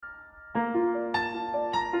Okay,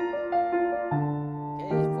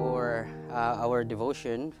 for our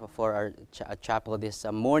devotion for our chapel this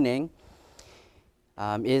morning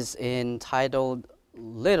is entitled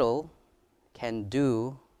Little Can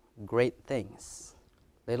Do Great Things.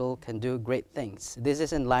 Little can do great things. This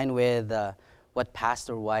is in line with what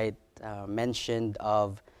Pastor White mentioned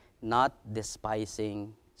of not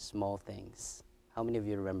despising small things. How many of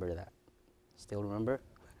you remember that? Still remember?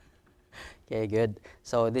 Okay, good.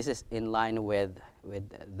 So this is in line with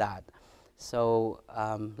that. So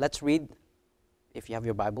let's read, if you have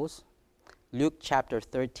your Bibles, Luke chapter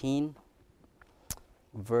 13,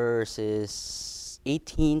 verses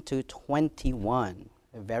 18 to 21.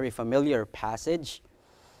 A very familiar passage.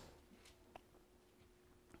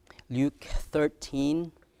 Luke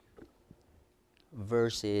 13,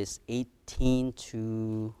 verses 18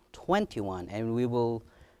 to 21. And we will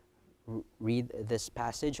read this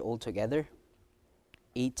passage all together.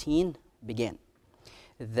 18, begin.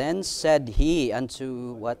 Then said he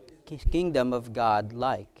unto, What kingdom of God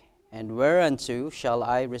like? And whereunto shall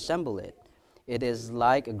I resemble it? It is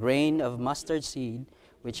like a grain of mustard seed,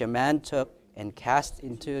 which a man took and cast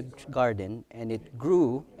into a garden, and it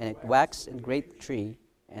grew, and it waxed a great tree,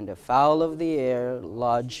 and the fowl of the air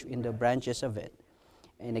lodged in the branches of it.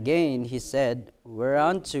 And again he said,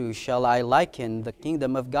 Whereunto shall I liken the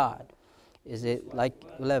kingdom of God? Is it like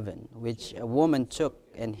leaven, which a woman took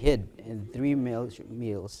and hid in 3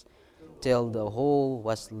 meals, till the whole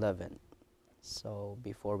was leavened? So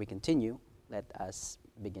before we continue, let us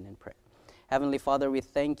begin in prayer. Heavenly Father, we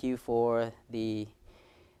thank you for the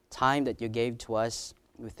time that you gave to us.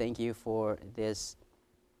 We thank you for this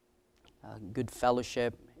good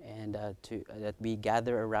fellowship, and that we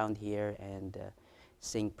gather around here and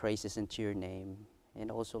sing praises into your name. And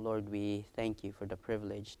also, Lord, we thank you for the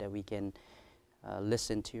privilege that we can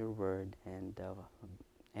listen to your word,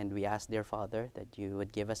 and we ask, dear Father, that you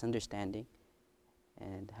would give us understanding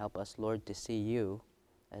and help us, Lord, to see you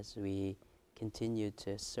as we continue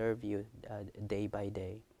to serve you day by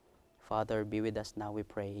day. Father, be with us now, we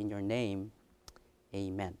pray. In your name,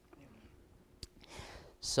 amen.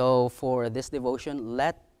 So for this devotion,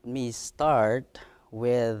 let me start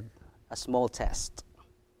with a small test.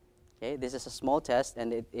 Okay, this is a small test,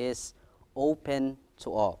 and it is open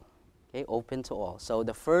to all. Okay, open to all. So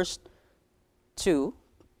the first two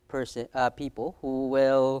people who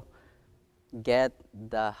will get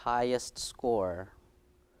the highest score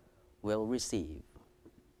will receive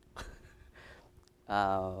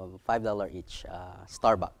 $5 each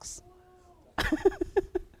Starbucks.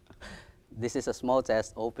 This is a small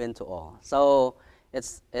test, open to all. So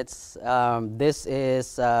this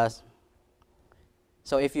is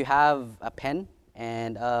so if you have a pen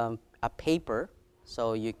and a paper,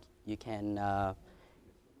 so you can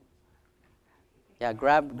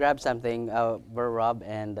grab something. Rob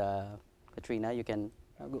and Katrina, you can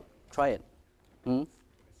go try it. Hmm?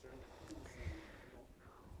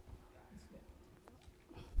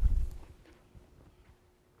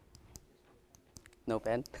 No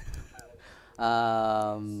pen?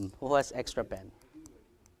 Who has extra pen?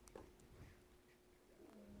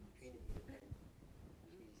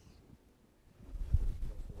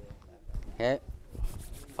 Okay.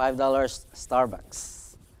 $5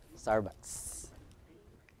 Starbucks. Starbucks.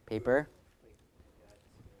 Paper.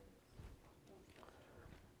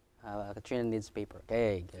 Katrina needs paper.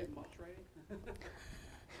 Okay, good.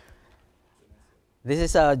 This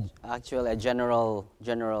is actually a general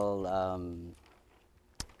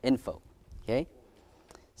info. Okay.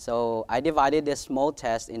 So I divided this small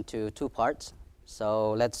test into 2 parts.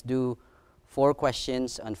 So let's do 4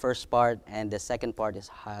 questions on first part, and the second part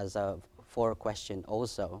has a 4 question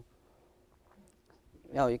also.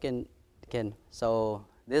 No, you can. So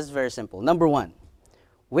this is very simple. Number 1,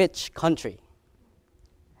 which country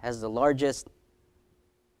has the largest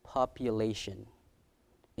population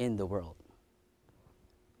in the world?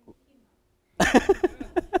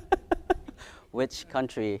 Which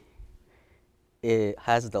country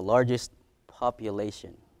has the largest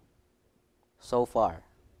population so far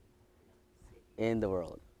in the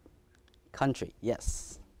world? Country,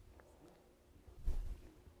 yes.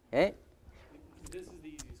 Okay. This is the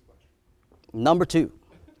easiest question. Number 2,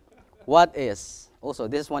 what is, also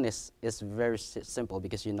this one is very simple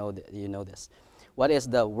because you know this. What is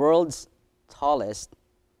the world's tallest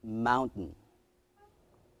mountain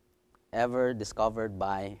ever discovered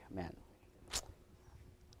by man?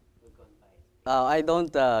 I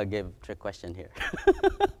don't give trick question here.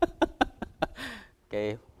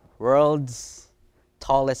 Okay, world's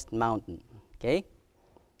tallest mountain. Okay.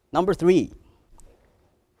 Number 3,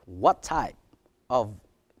 what type of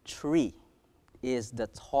tree is the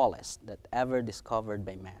tallest that ever discovered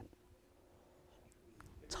by man?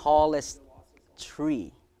 Tallest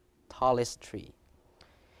tree. Tallest tree.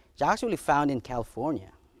 It's actually found in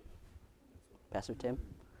California. Pastor Tim?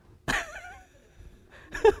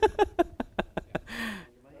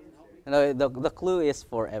 No, the clue is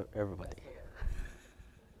for everybody.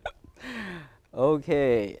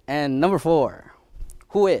 Okay, and number 4.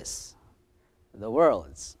 Who is the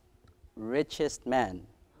world's richest man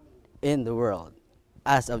in the world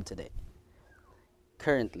as of today?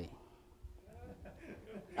 Currently.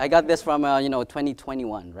 I got this from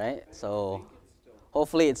 2021, right? So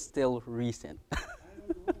hopefully it's still recent.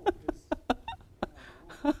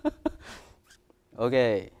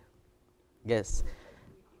 Okay. Guess.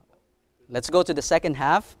 Let's go to the second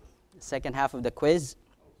half of the quiz.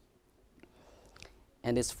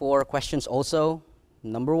 And it's 4 questions also.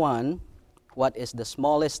 Number 1, what is the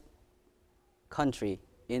smallest country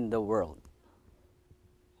in the world?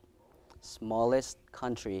 Smallest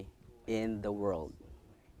country in the world.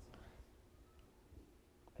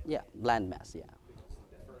 Yeah, landmass, yeah.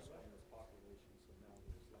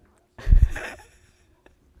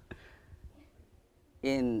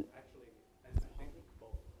 In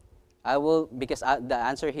I will, because the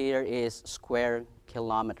answer here is square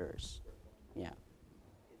kilometers. Yeah.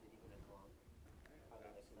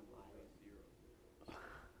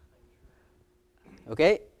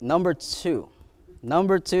 Okay, number 2.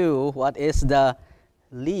 Number 2, what is the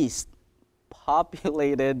least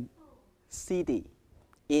populated city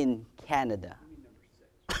in Canada?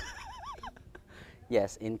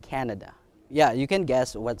 Yes, in Canada. Yeah, you can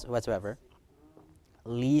guess whatsoever.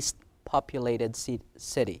 Least populated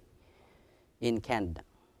city in Canada.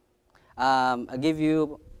 I'll give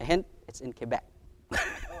you a hint. It's in Quebec.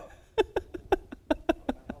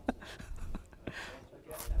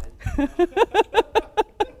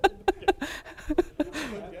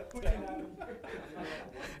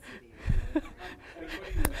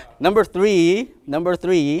 Number three,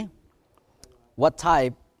 what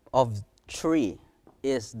type of tree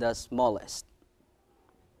is the smallest?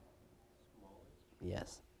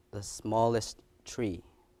 Yes, the smallest tree.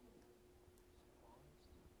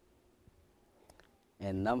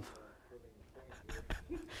 And number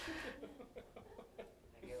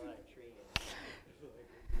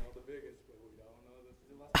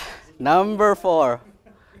 4.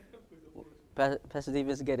 Pastor Steve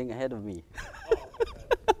is getting ahead of me.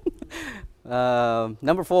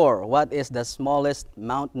 Number 4, what is the smallest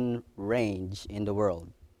mountain range in the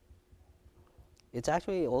world? It's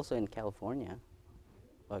actually also in California.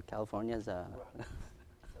 Well, California's a...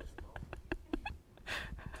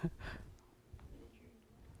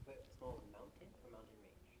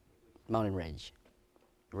 mountain range.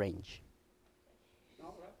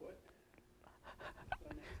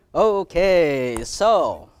 Okay,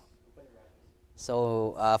 so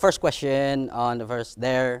first question on the verse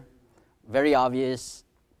there, very obvious,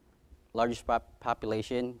 largest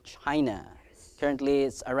population, China. Currently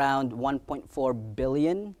it's around 1.4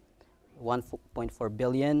 billion. 1.4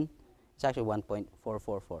 billion. It's actually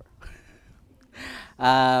 1.444.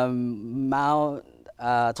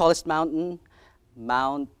 Tallest mountain,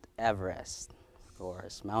 Mount Everest. Of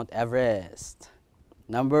course, Mount Everest.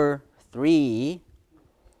 Number 3,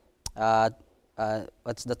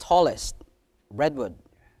 what's the tallest? Redwood.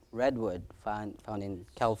 Redwood, found in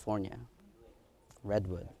California.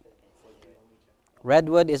 Redwood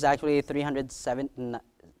is actually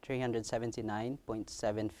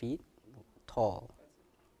 379.7 feet tall.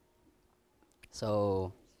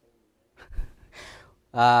 So,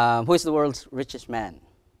 who is the world's richest man?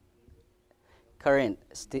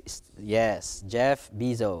 Yes, Jeff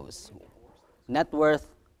Bezos. Net worth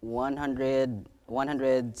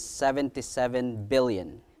 177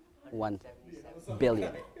 billion. 1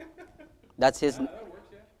 billion. That's his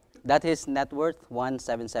net worth,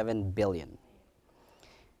 177 billion.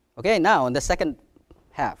 Okay, now in the second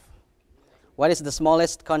half. What is the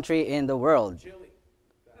smallest country in the world? Chile.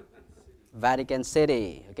 Vatican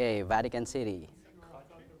City. Okay, Vatican City.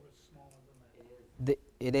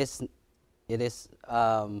 It is. That's a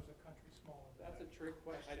trick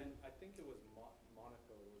question. I think it was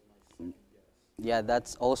Monaco was my second guess. Yeah,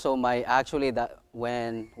 that's also my, actually, that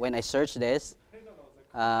when I searched this,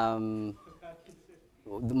 my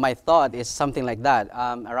thought is something like that,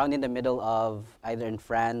 around in the middle of either in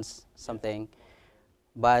France, something.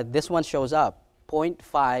 But this one shows up,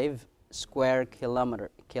 0.5 square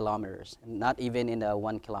kilometers, not even in the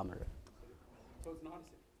 1 kilometer. So it's not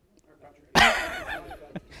a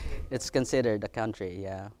country. It's considered a country,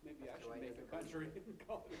 yeah. Maybe I should make a country and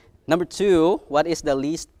call it. Number 2, what is the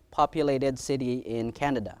least populated city in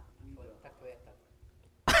Canada?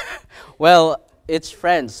 Well, it's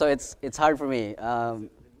French, so it's hard for me. Pastor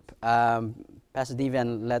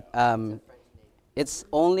Devian, it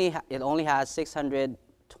only has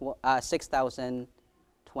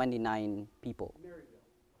 6,029 people.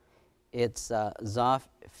 It's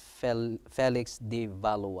Félix de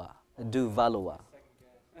Valois, du Valois,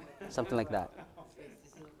 something like that.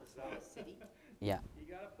 Yeah,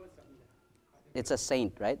 it's a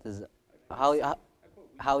saint, right?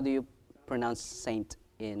 How do you pronounce saint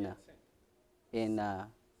in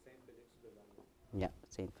yeah,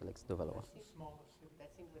 Saint Felix de Valois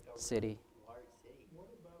city?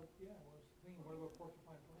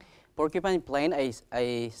 Porcupine Plain,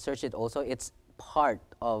 I searched it also. It's part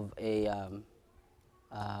of a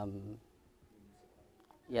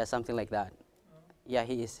yeah, something like that. Yeah,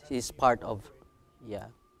 he's part of, yeah.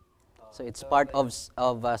 So it's part of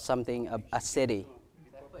something, a city.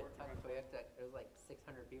 I put Tony Toyota, there's like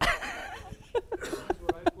 600 people. Yeah.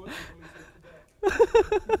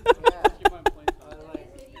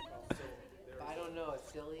 I don't know,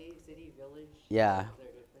 silly, city, village. Yeah. Is there a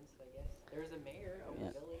difference, I guess? There's a mayor of Yeah.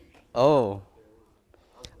 a village. Oh.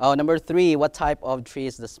 Oh, number 3, what type of tree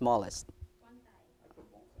is the smallest?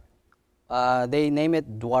 They name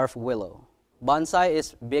it dwarf willow. Bonsai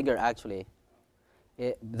is bigger actually.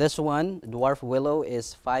 This one, dwarf willow,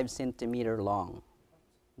 is 5 centimeter long.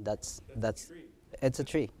 That's it's a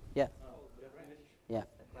tree. Yeah. Yeah.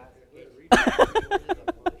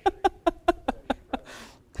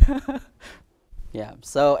 Yeah.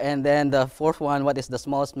 So, and then the 4th one, what is the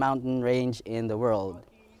smallest mountain range in the world?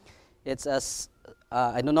 It's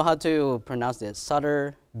I don't know how to pronounce this.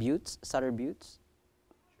 Sutter Buttes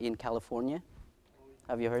in California.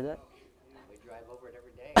 Have you heard that? We drive over it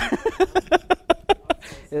every day.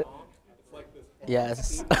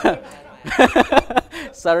 Yes.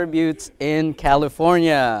 Sutter Buttes in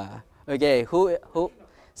California. Okay, who?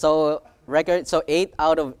 So record. So 8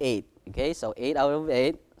 out of 8. Okay, so 8 out of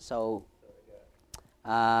 8. So,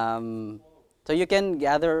 so you can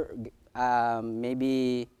gather.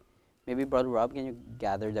 Maybe Brother Rob, can you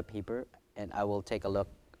gather the paper, and I will take a look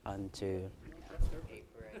onto.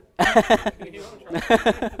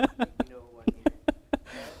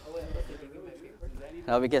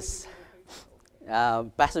 No, because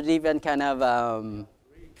Pastor Devian kind of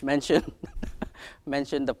mentioned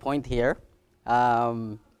mentioned the point here.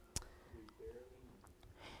 So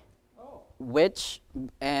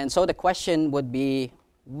the question would be,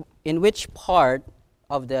 in which part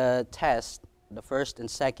of the test, the first and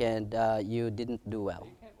second, you didn't do well?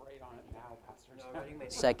 You can't write on it now, Pastor.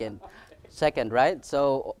 Second, right?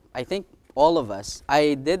 So I think all of us.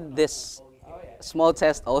 I did this small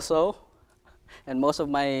test also, and most of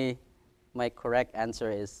my correct answer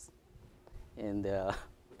is in the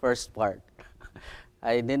first part.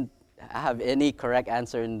 I didn't have any correct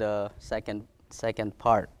answer in the second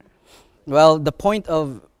part. Well, the point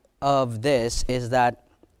of this is that,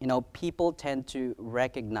 people tend to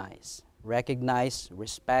recognize,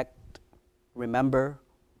 respect, remember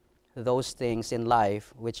those things in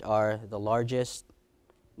life which are the largest,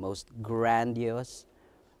 most grandiose,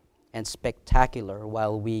 and spectacular,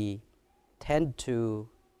 while we tend to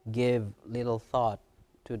give little thought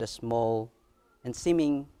to the small and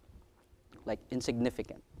seeming like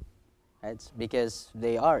insignificant. Right? It's because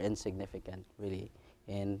they are insignificant, really,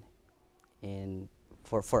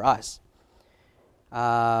 for us.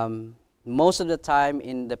 Most of the time,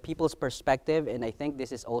 in the people's perspective, and I think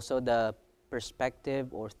this is also the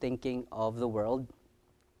perspective or thinking of the world,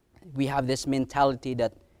 we have this mentality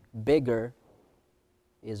that bigger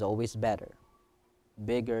is always better.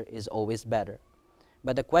 Bigger is always better.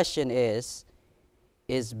 But the question is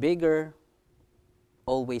bigger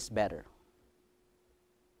always better?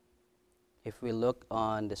 If we look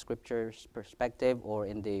on the scripture's perspective, or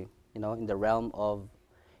in the in the realm of,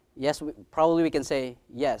 yes, probably we can say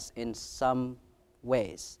yes in some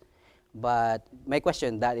ways. But my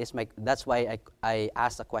question, that's why I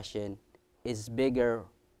asked the question, is bigger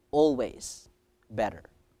always better?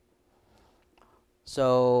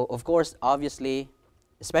 So, of course, obviously,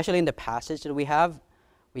 especially in the passage that we have,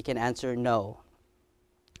 we can answer no.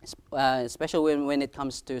 Especially when it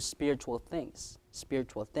comes to spiritual things.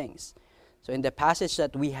 So in the passage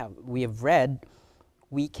that we have read,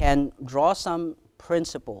 we can draw some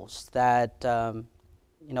principles that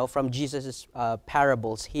from Jesus'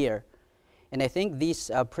 parables here, and I think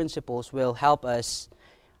these principles will help us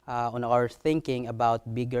on our thinking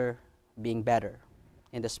about bigger being better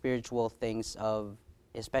in the spiritual things of,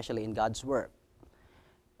 especially in God's work.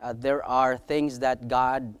 There are things that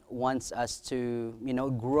God wants us to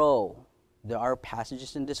grow. There are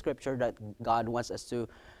passages in the scripture that God wants us to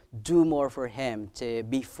do more for Him, to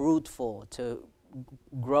be fruitful, to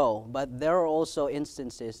grow. But there are also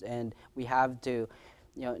instances, and we have to,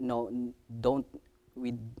 don't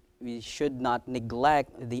we should not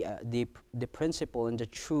neglect the principle and the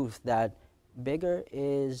truth that bigger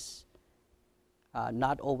is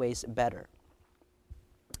not always better.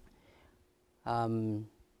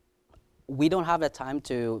 We don't have the time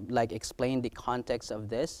to explain the context of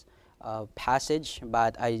this passage,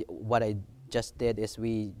 but what I just did is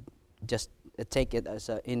we just take it as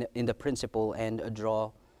in the principle and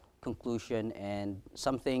draw conclusion and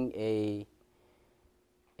something a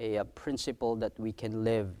principle that we can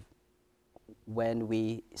live when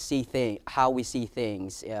we see how we see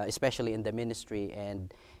things, especially in the ministry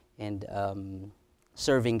and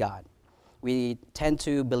serving God. We tend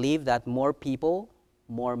to believe that more people,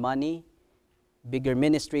 more money, bigger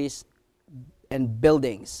ministries and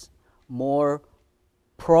buildings, more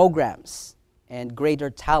programs and greater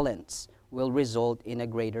talents will result in a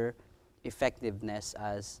greater effectiveness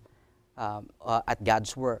at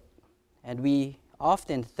God's work. And we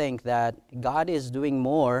often think that God is doing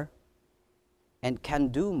more and can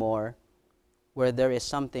do more where there is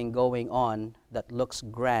something going on that looks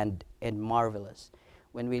grand and marvelous.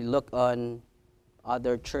 When we look on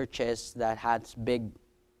other churches that has big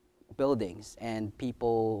buildings and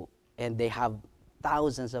people, and they have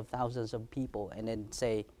thousands of people, and then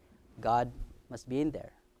say, God must be in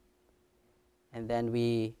there. And then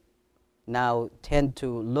we now tend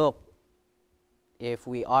to look, if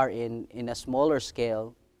we are in a smaller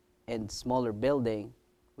scale and smaller building,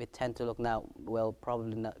 we tend to look now, well,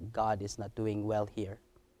 probably not, God is not doing well here.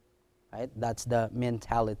 Right? That's the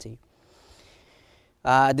mentality.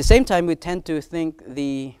 At the same time, we tend to think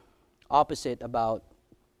the opposite about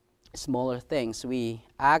smaller things. We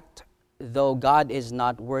act though God is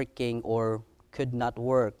not working or could not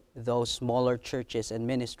work those smaller churches and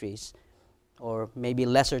ministries, or maybe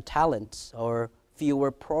lesser talents or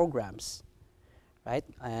fewer programs, right?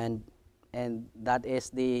 And that is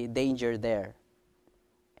the danger there.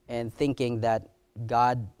 And thinking that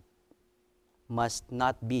God must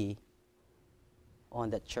not be on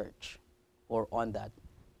that church or on that,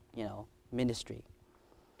 ministry.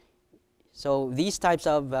 So these types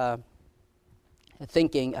of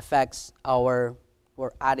thinking affects our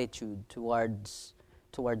attitude towards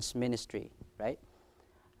ministry, right?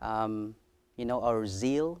 Our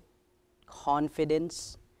zeal,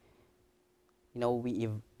 confidence,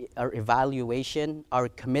 our evaluation, our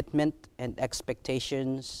commitment and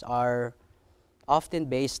expectations are often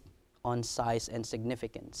based on size and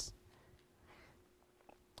significance.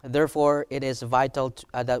 Therefore, it is vital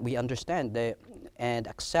that we understand and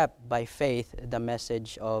accept by faith the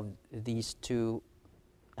message of these two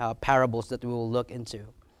parables that we will look into.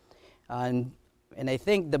 And I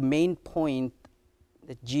think the main point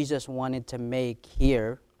that Jesus wanted to make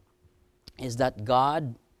here is that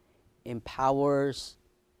God empowers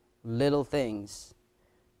little things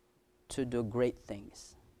to do great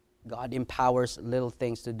things. God empowers little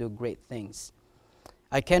things to do great things.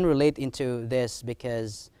 I can relate into this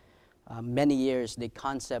because many years the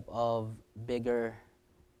concept of bigger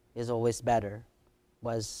is always better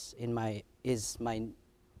is my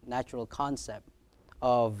natural concept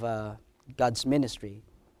of God's ministry.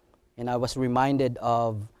 And I was reminded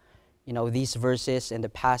of these verses and the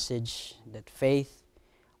passage that faith,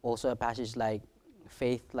 also a passage like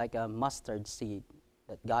faith like a mustard seed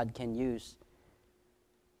that God can use.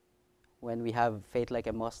 When we have faith like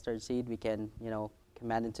a mustard seed, we can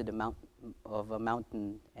command into the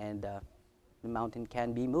mountain, and the mountain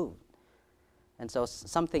can be moved. And so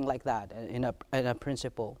something like that in a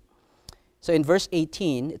principle. So in verse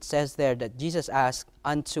 18, it says there that Jesus asked,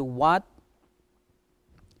 "Unto what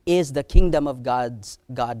is the kingdom of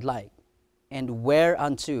God like? And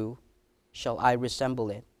whereunto shall I resemble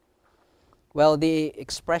it?" Well, the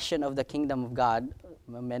expression of the kingdom of God,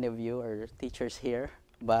 many of you are teachers here,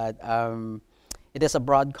 but it is a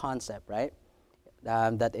broad concept, right?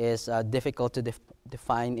 That is difficult to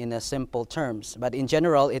define in a simple terms. But in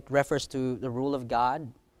general, it refers to the rule of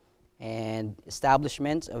God and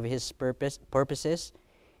establishment of His purposes.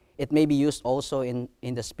 It may be used also in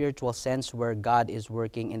the spiritual sense where God is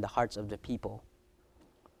working in the hearts of the people.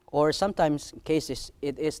 Or sometimes cases,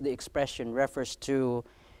 it is the expression refers to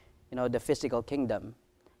the physical kingdom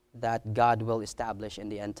that God will establish in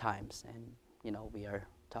the end times. And we are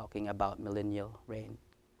talking about millennial reign.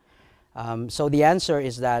 So the answer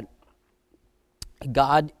is that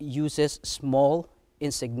God uses small,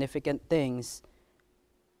 insignificant things,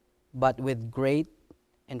 but with great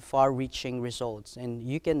and far-reaching results. And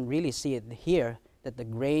you can really see it here, that the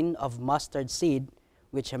grain of mustard seed,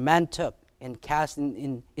 which a man took and cast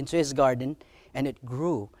into his garden, and it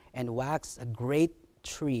grew and waxed a great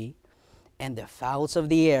tree, and the fowls of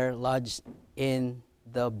the air lodged in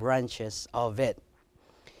the branches of it.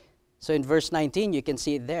 So in verse 19, you can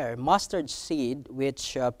see it there. Mustard seed,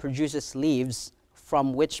 which produces leaves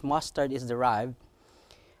from which mustard is derived,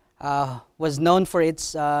 was known for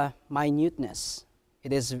its minuteness.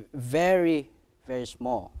 It is very, very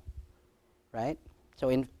small, right? So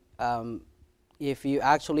if you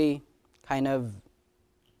actually kind of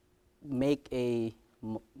make a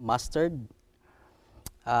mustard,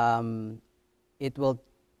 it will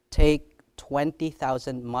take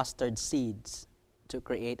 20,000 mustard seeds to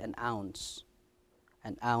create an ounce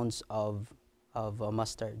of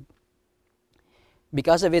mustard.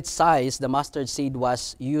 Because of its size, the mustard seed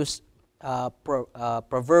was used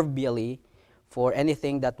proverbially for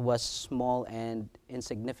anything that was small and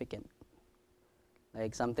insignificant.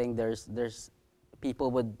 Like something there's people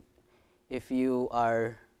would, if you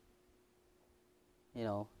are,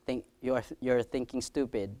 think you're thinking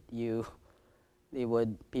stupid,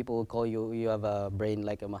 people would call you have a brain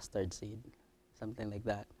like a mustard seed, something like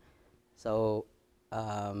that. So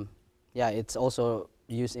it's also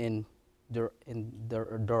used in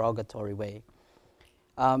derogatory way.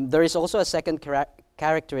 There is also a second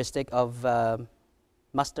characteristic of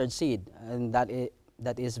mustard seed, and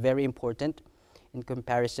that is very important in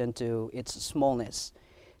comparison to its smallness.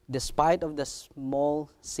 Despite of the small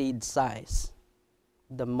seed size,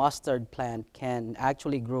 the mustard plant can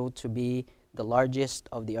actually grow to be the largest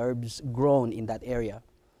of the herbs grown in that area,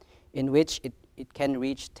 in which it can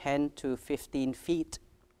reach 10 to 15 feet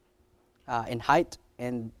in height,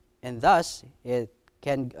 and thus it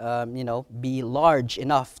can be large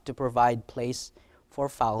enough to provide place for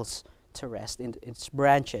fowls to rest in its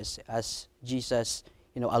branches, as Jesus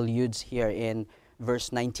alludes here in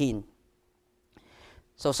verse 19.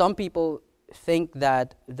 So some people think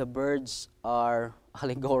that the birds are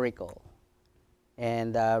allegorical,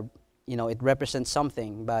 and it represents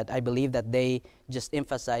something, but I believe that they just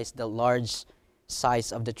emphasize the large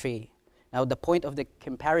size of the tree. Now, the point of the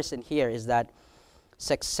comparison here is that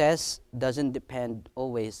success doesn't depend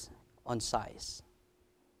always on size,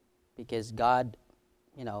 because God,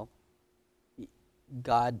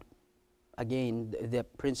 again, the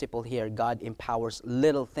principle here, God empowers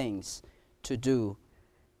little things to do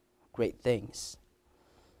great things.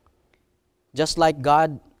 Just like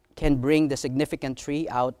God can bring the significant tree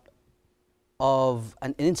out of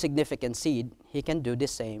an insignificant seed, He can do the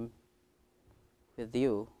same with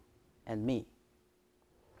you and me.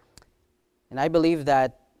 And I believe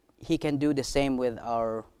that He can do the same with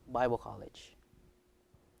our Bible college.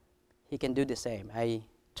 He can do the same. I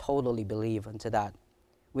totally believe into that.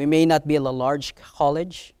 We may not be a large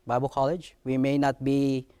college, Bible college. We may not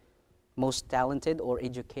be most talented or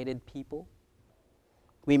educated people.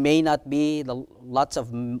 We may not be lots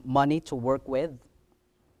of money to work with.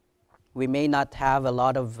 We may not have a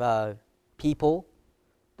lot of people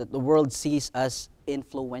that the world sees as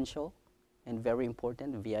influential and very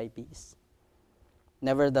important, VIPs.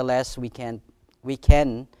 Nevertheless, we can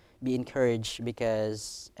be encouraged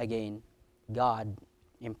because, again, God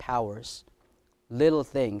empowers little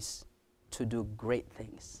things to do great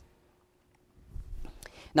things.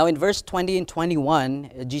 Now, in verse 20 and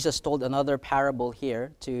 21, Jesus told another parable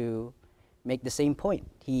here to make the same point.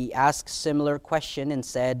 He asked a similar question and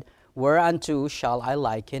said, "Whereunto shall I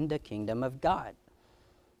liken the kingdom of God?"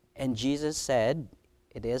 And Jesus said,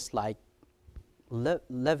 "It is like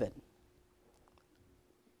leaven."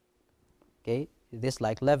 Okay, it is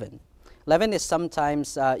like leaven. Leaven is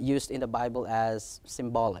sometimes used in the Bible as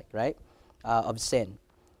symbolic, right, of sin.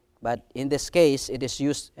 But in this case, it is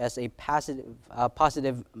used as a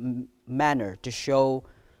positive manner to show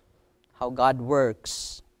how God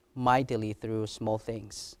works mightily through small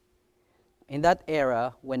things. In that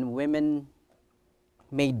era, when women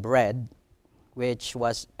made bread, which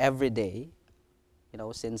was every day,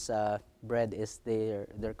 since bread is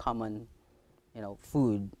their common,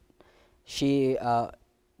 food,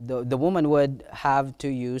 the woman would have to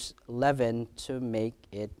use leaven to make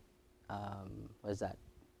it,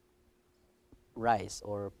 rice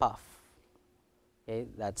or puff. Okay,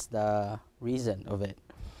 that's the reason of it.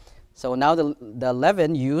 So now the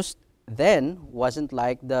leaven used then wasn't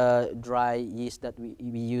like the dry yeast that we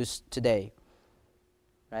use today,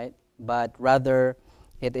 right? But rather,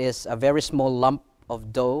 it is a very small lump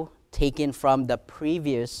of dough taken from the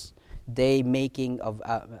previous day making of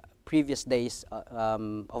previous days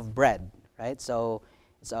of bread, right? So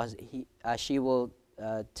she will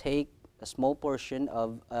take a small portion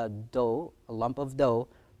of a lump of dough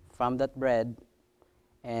from that bread,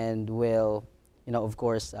 and will, of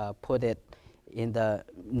course, put it in the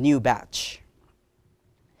new batch.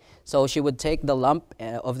 So she would take the lump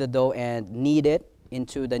of the dough and knead it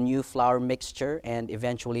into the new flour mixture, and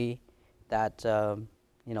eventually that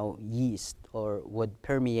yeast or would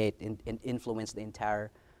permeate and influence the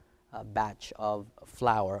entire batch of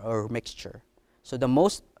flour or mixture. So the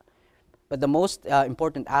most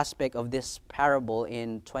important aspect of this parable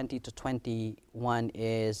in 20 to 21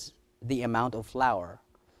 is the amount of flour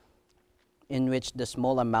in which the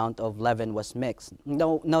small amount of leaven was mixed.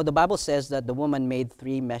 Now the Bible says that the woman made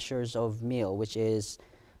 3 measures of meal, which is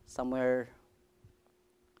somewhere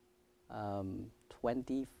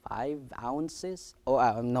 25 ounces,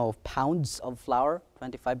 pounds of flour,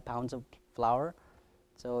 25 pounds of flour.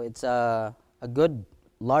 So it's a good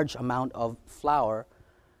large amount of flour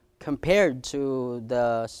compared to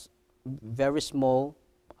the very small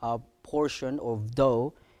portion of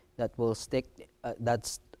dough that will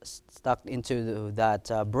that's stuck into that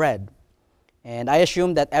bread. And I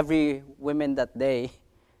assume that every woman that day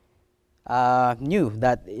knew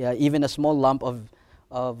that even a small lump of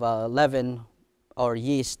leaven or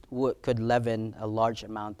yeast could leaven a large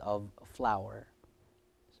amount of flour.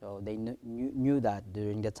 So they knew that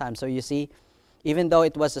during the time. So you see, even though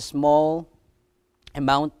it was a small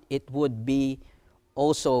amount, it would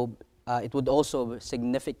also be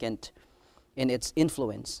significant in its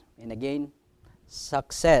influence. And again,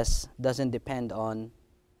 success doesn't depend on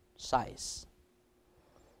size.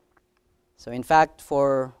 So in fact,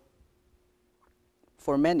 for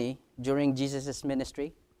many during Jesus'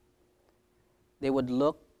 ministry, they would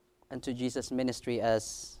look unto Jesus' ministry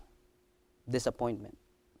as disappointment.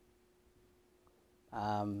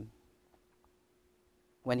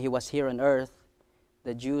 When he was here on earth,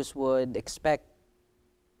 the Jews would expect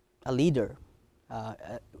a leader,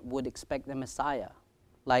 would expect the Messiah,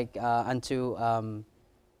 like unto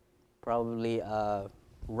probably a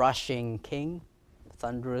rushing king,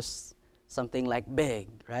 thunderous, something like big,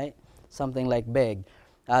 right? Something like big.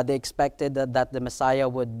 They expected that the Messiah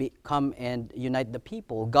would come and unite the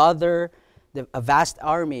people, gather a vast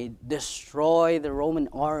army, destroy the Roman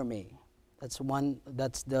army.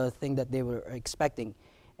 That's the thing that they were expecting.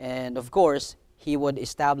 And of course, he would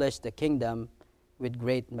establish the kingdom with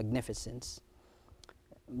great magnificence.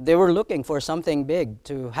 They were looking for something big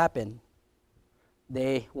to happen.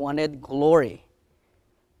 They wanted glory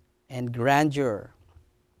and grandeur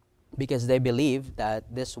because they believed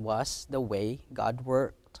that this was the way God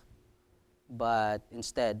worked. But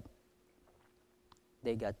instead,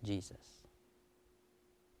 they got Jesus.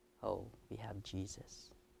 Oh, we have Jesus.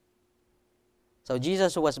 So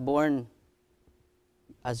Jesus was born,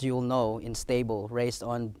 as you'll know, in stable, raised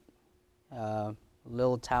on a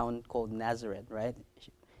little town called Nazareth, right?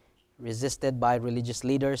 Resisted by religious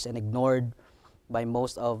leaders and ignored by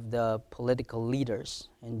most of the political leaders.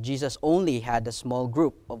 And Jesus only had a small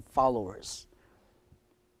group of followers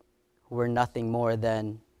who were nothing more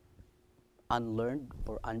than unlearned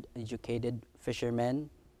or uneducated fishermen,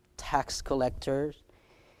 tax collectors,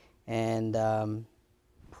 and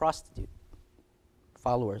prostitute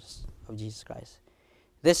followers of Jesus Christ.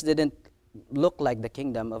 This didn't look like the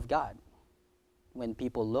kingdom of God when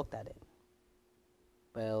people looked at it.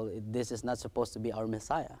 Well, this is not supposed to be our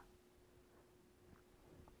Messiah.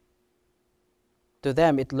 To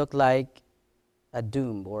them, it looked like a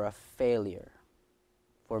doom or a failure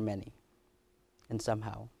for many, and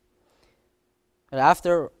somehow. But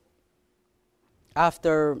after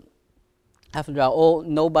all,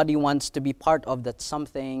 nobody wants to be part of that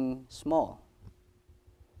something small,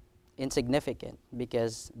 insignificant,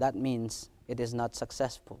 because that means it is not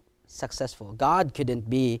successful. God couldn't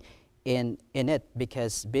be in it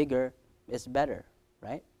because bigger is better,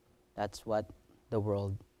 right? That's what the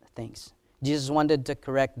world thinks. Jesus wanted to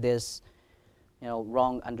correct this,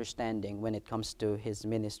 wrong understanding when it comes to his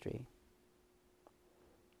ministry.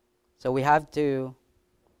 So we have to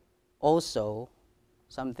also,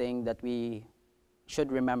 something that we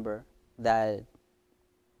should remember, that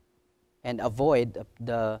and avoid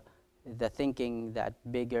the thinking that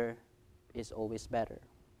bigger is always better,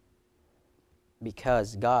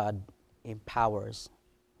 because God empowers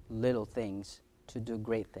little things to do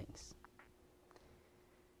great things.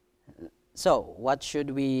 So, what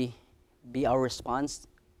should be our response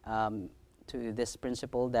to this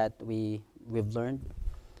principle that we've learned?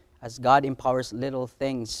 As God empowers little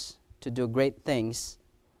things to do great things,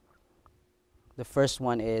 the first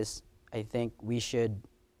one is, I think we should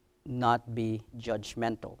not be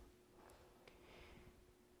judgmental.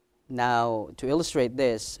 Now, to illustrate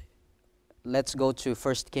this, let's go to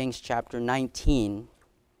 1 Kings chapter 19.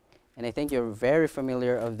 And I think you're very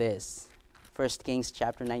familiar of this. 1 Kings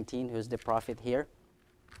chapter 19, who's the prophet here?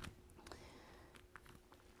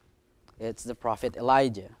 It's the prophet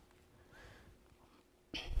Elijah.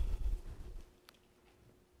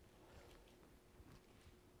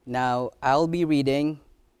 Now, I'll be reading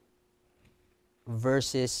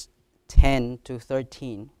verses 10 to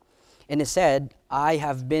 13. And it said, I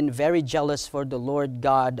have been very jealous for the Lord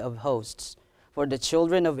God of hosts, for the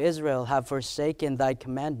children of Israel have forsaken thy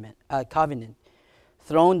covenant,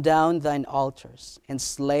 thrown down thine altars, and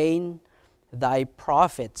slain thy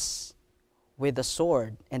prophets with the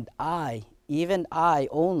sword, and I, even I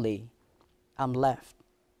only, am left.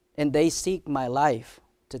 And they seek my life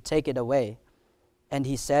to take it away. And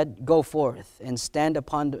he said, Go forth and stand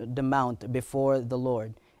upon the mount before the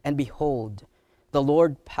Lord. And behold, the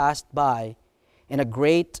Lord passed by, and a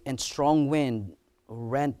great and strong wind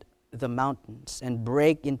rent the mountains and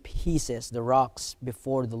brake in pieces the rocks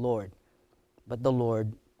before the Lord. But the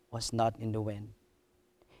Lord was not in the wind.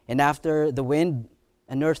 And after the wind,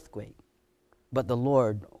 an earthquake. But the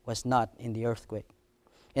Lord was not in the earthquake.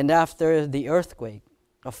 And after the earthquake,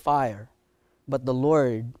 a fire. But the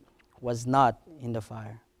Lord was not in the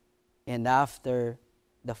fire. And after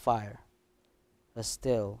the fire, a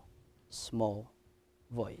still small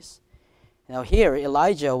voice. Now here,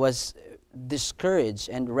 Elijah was discouraged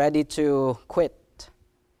and ready to quit,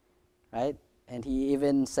 right? And he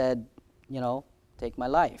even said, take my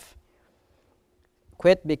life.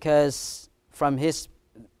 Quit because from his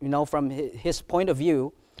point of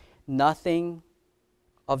view, nothing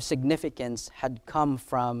of significance had come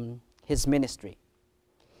from his ministry.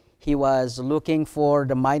 He was looking for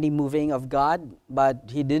the mighty moving of God, but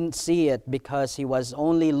he didn't see it because he was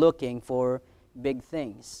only looking for big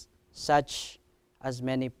things, such as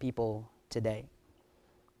many people today.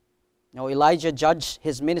 Now, Elijah judged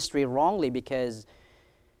his ministry wrongly because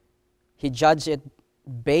he judged it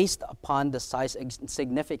based upon the size and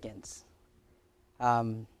significance.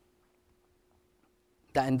 And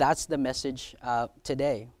that's the message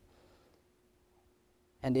today.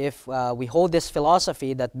 And if we hold this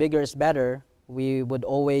philosophy that bigger is better, we would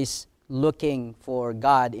always looking for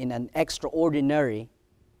God in an extraordinary.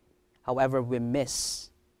 However, we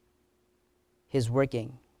miss His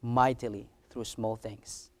working mightily through small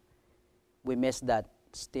things. We miss that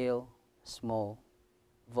still small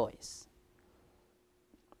voice.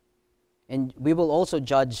 And we will also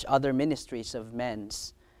judge other ministries of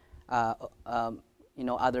men's,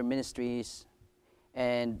 other ministries,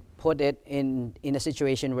 and put it in a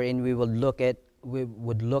situation wherein we would look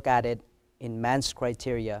at it in man's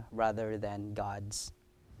criteria rather than God's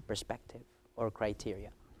perspective or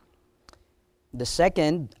criteria. The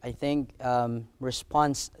second, I think,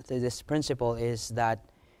 response to this principle is that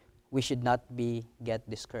we should not get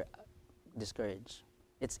discouraged.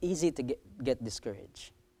 It's easy to get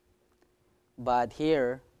discouraged. But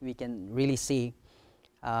here we can really see,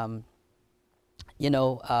 that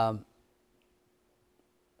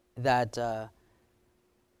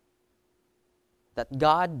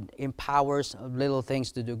God empowers little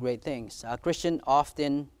things to do great things. A Christian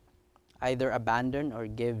often either abandon or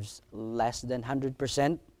gives less than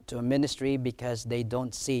 100% to a ministry because they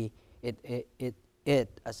don't see it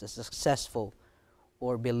as a successful,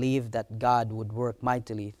 or believe that God would work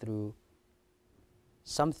mightily through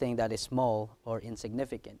something that is small or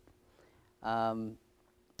insignificant.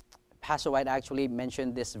 Pastor White actually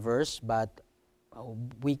mentioned this verse, but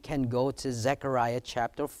we can go to Zechariah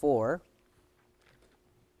chapter 4.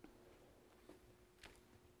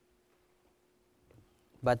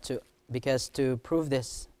 But to prove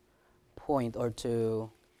this point, or to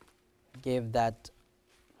give that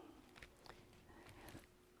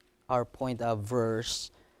our point of verse,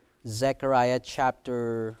 Zechariah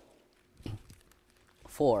chapter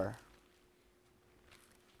 4.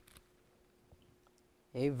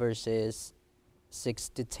 Okay, verses 6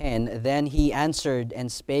 to 10. Then he answered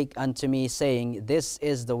and spake unto me, saying, This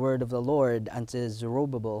is the word of the Lord unto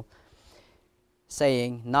Zerubbabel,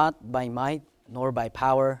 saying, Not by might nor by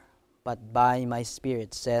power, but by my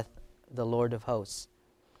Spirit, saith the Lord of hosts.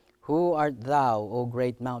 Who art thou, O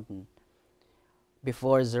great mountain?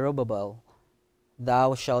 Before Zerubbabel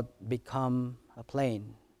thou shalt become a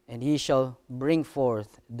plain, and he shall bring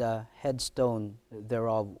forth the headstone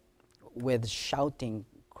thereof with shouting,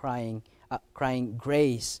 crying,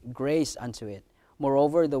 Grace, grace unto it.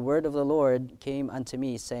 Moreover, the word of the Lord came unto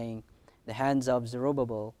me, saying, The hands of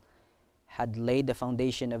Zerubbabel had laid the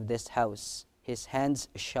foundation of this house. His hands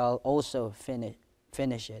shall also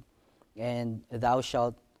finish it. And thou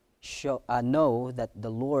shalt know that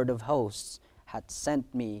the Lord of hosts hath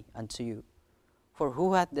sent me unto you. For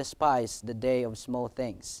who hath despised the day of small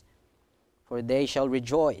things? For they shall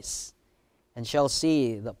rejoice, and shall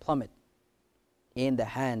see the plummet in the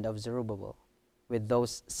hand of Zerubbabel with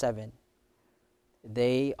those 7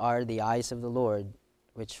 They are the eyes of the Lord,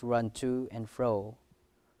 which run to and fro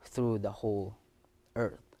through the whole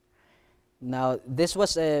earth. Now, this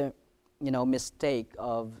was a mistake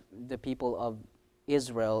of the people of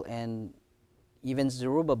Israel, and even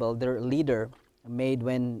Zerubbabel, their leader, made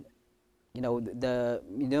when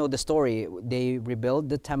the story. They rebuilt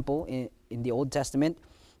the temple in the Old Testament.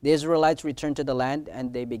 The Israelites returned to the land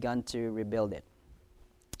and they began to rebuild it,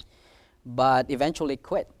 but eventually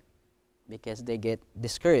quit because they get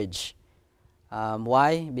discouraged.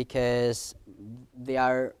 Why? Because they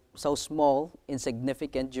are so small,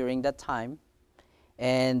 insignificant during that time,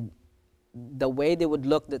 and the way they would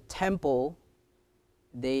look the temple,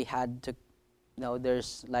 they had to,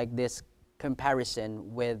 there's like this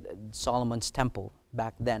comparison with Solomon's temple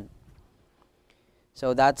back then.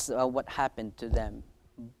 So that's what happened to them.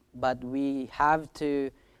 But we have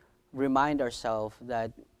to remind ourselves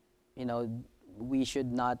that, we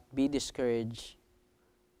should not be discouraged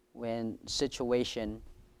when situation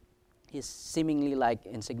is seemingly like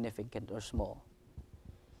insignificant or small.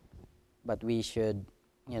 But we should,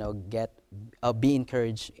 be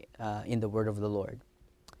encouraged in the word of the Lord.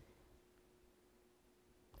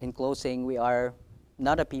 In closing, we are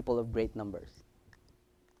not a people of great numbers.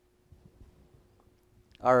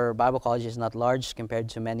 Our Bible college is not large compared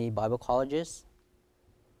to many Bible colleges,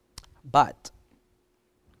 but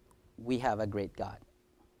we have a great God.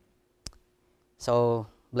 So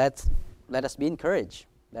let us be encouraged.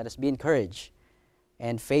 Let us be encouraged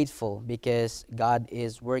and faithful, because God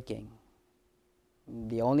is working.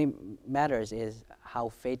 The only matters is how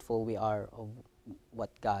faithful we are of what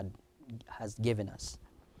God has given us.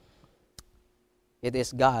 It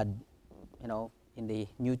is God, in the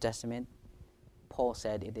New Testament, Paul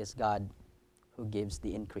said it is God who gives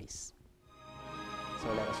the increase. So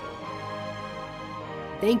let us pray.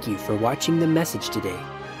 Thank you for watching the message today.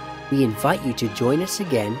 We invite you to join us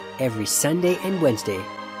again every Sunday and Wednesday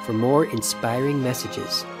for more inspiring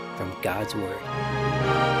messages from God's Word.